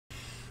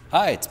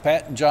Hi, it's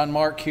Pat and John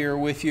Mark here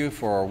with you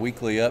for our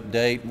weekly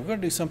update. We're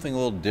going to do something a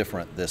little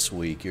different this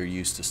week. You're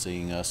used to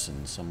seeing us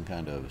in some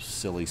kind of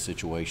silly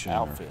situation.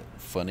 Outfit. Or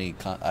funny.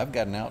 I've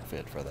got an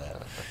outfit for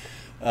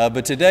that.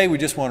 But today we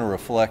just want to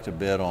reflect a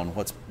bit on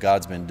what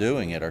God's been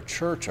doing at our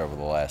church over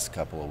the last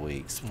couple of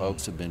weeks.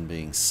 Folks have been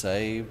being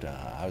saved.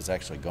 I was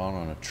actually gone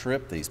on a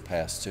trip these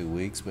past 2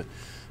 weeks. But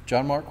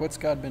John Mark, what's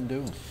God been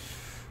doing?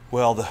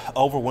 Well, the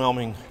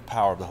overwhelming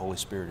power of the Holy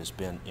Spirit has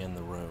been in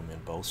the room in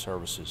both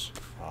services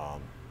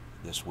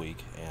this week,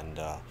 and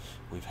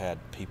we've had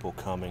people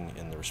coming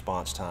in the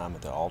response time,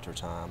 at the altar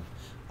time,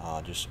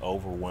 just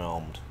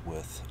overwhelmed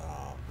with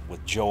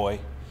joy,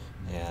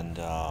 and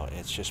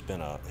it's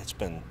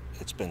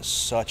been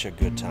such a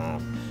good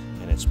time,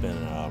 and it's been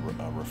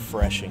a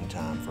refreshing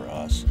time for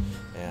us,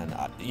 and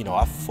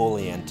I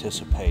fully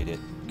anticipate it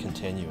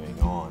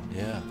continuing on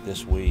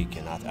this week,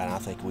 and I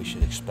think we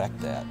should expect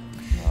that.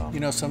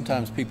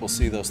 Sometimes people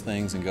see those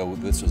things and go, well,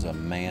 this was a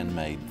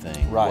man-made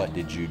thing. Right. What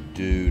did you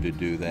do to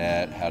do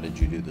that? How did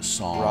you do the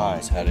songs?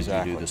 Right, How did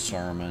exactly. you do the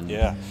sermon?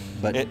 Yeah.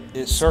 But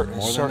it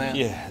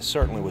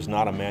certainly was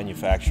not a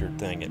manufactured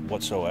thing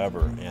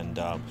whatsoever. And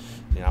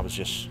I was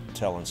just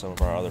telling some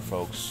of our other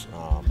folks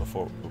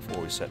before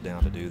we sat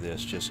down to do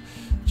this, just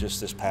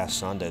this past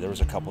Sunday, there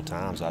was a couple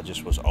times I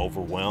just was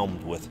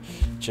overwhelmed with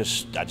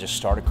I just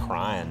started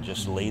crying,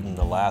 just leading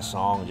the last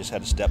song, and just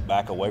had to step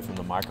back away from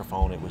the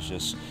microphone. It was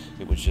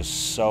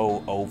just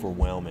so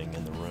overwhelming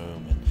in the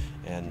room,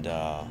 and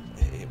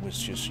it was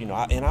just,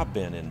 and I've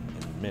been in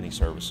many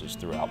services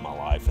throughout my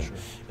life,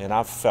 and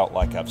I've felt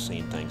like I've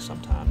seen things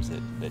sometimes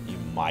that you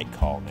might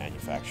call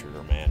manufactured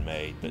or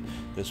man-made, but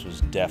this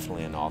was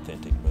definitely an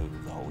authentic move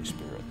of the Holy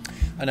Spirit.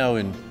 I know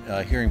in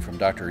hearing from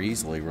Dr.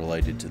 Easley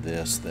related to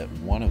this, that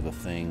one of the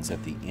things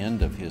at the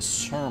end of his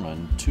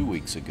sermon 2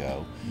 weeks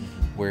ago,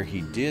 where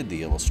he did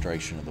the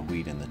illustration of the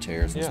wheat and the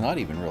tares, was not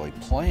even really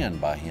planned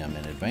by him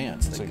in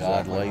advance. That's that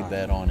exactly God laid right.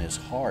 that on his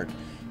heart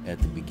at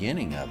the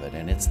beginning of it,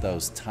 and it's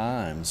those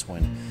times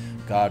when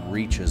God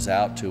reaches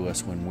out to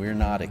us when we're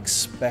not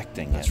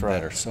expecting it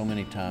that are so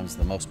many times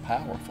the most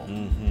powerful.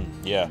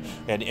 Yeah,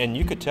 and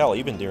you could tell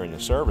even during the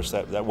service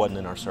that wasn't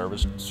in our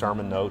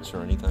sermon notes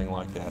or anything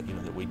like that,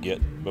 that we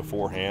get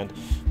beforehand.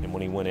 And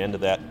when he went into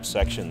that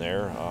section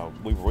there,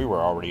 we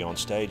were already on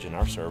stage in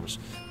our service,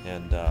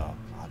 and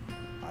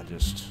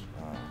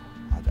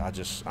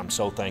I'm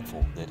so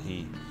thankful that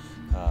he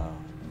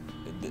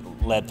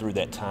led through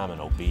that time in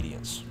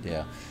obedience.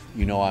 Yeah.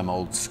 I'm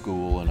old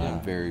school, and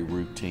I'm very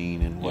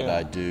routine in what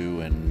I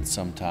do, and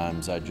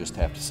sometimes I just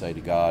have to say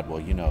to God, well,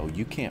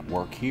 you can't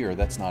work here.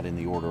 That's not in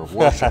the order of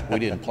worship. We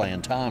didn't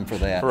plan time for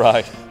that.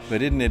 Right.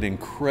 But isn't it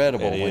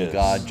incredible when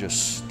God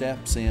just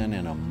steps in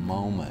a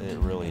moment? It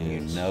really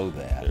and is. You know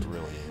that. It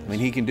really is. I mean,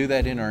 he can do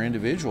that in our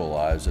individual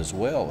lives as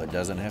well. It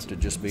doesn't have to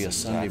just be a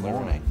Sunday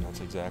morning. Right.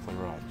 That's exactly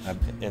right.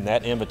 And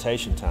that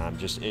invitation time,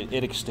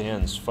 it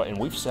extends, and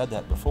we've said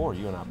that before,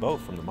 you and I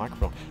both, from the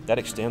microphone, that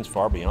extends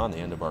far beyond the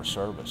end of our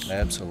service.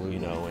 Absolutely.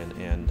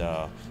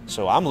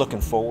 So I'm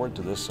looking forward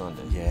to this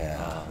Sunday.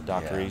 Yeah.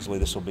 Dr. Easley,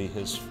 this will be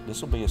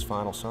his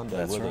final Sunday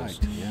That's with right. us.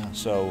 Yeah.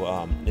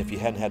 So if you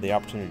hadn't had the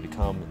opportunity to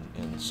come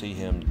and see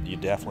him, you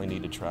definitely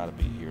need to try to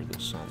be here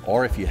this Sunday.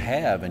 Or if you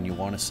have and you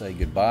want to say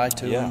goodbye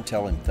to him,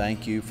 tell him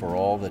thank you for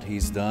all that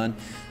he's done.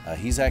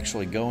 He's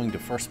actually going to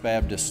First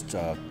Baptist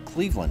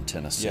Cleveland,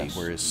 Tennessee,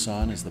 where his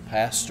son is the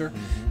pastor,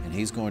 and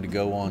he's going to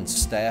go on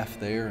staff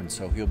there, and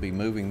so he'll be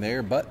moving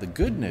there. But the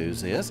good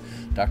news is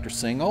Dr.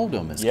 Singh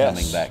Oldham is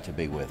coming back to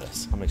be with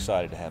us. I'm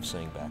excited to have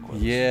Singh back with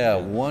us. Yeah,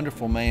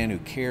 wonderful man who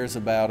cares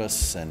about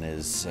us, and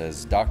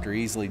as Dr.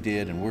 Easley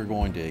did, and we're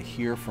going to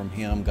hear from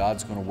him.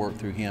 God's going to work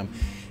through him.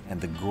 And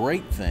the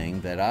great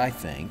thing that I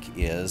think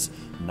is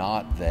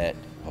not that,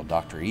 well,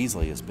 Dr.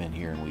 Easley has been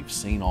here and we've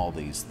seen all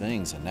these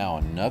things, and now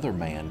another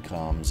man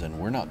comes and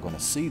we're not going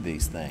to see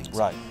these things.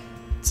 Right.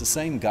 It's the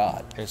same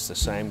God. It's the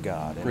same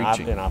God.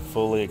 Preaching. And I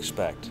fully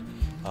expect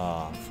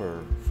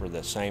for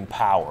the same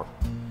power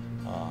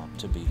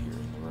to be here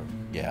in the room.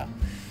 Yeah.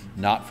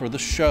 Not for the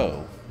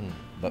show,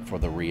 but for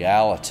the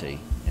reality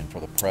and for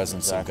the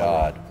presence of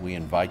God. Right. We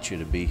invite you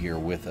to be here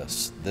with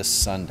us this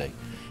Sunday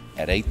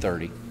at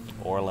 8:30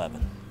 or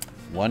 11.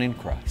 One in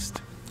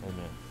Christ.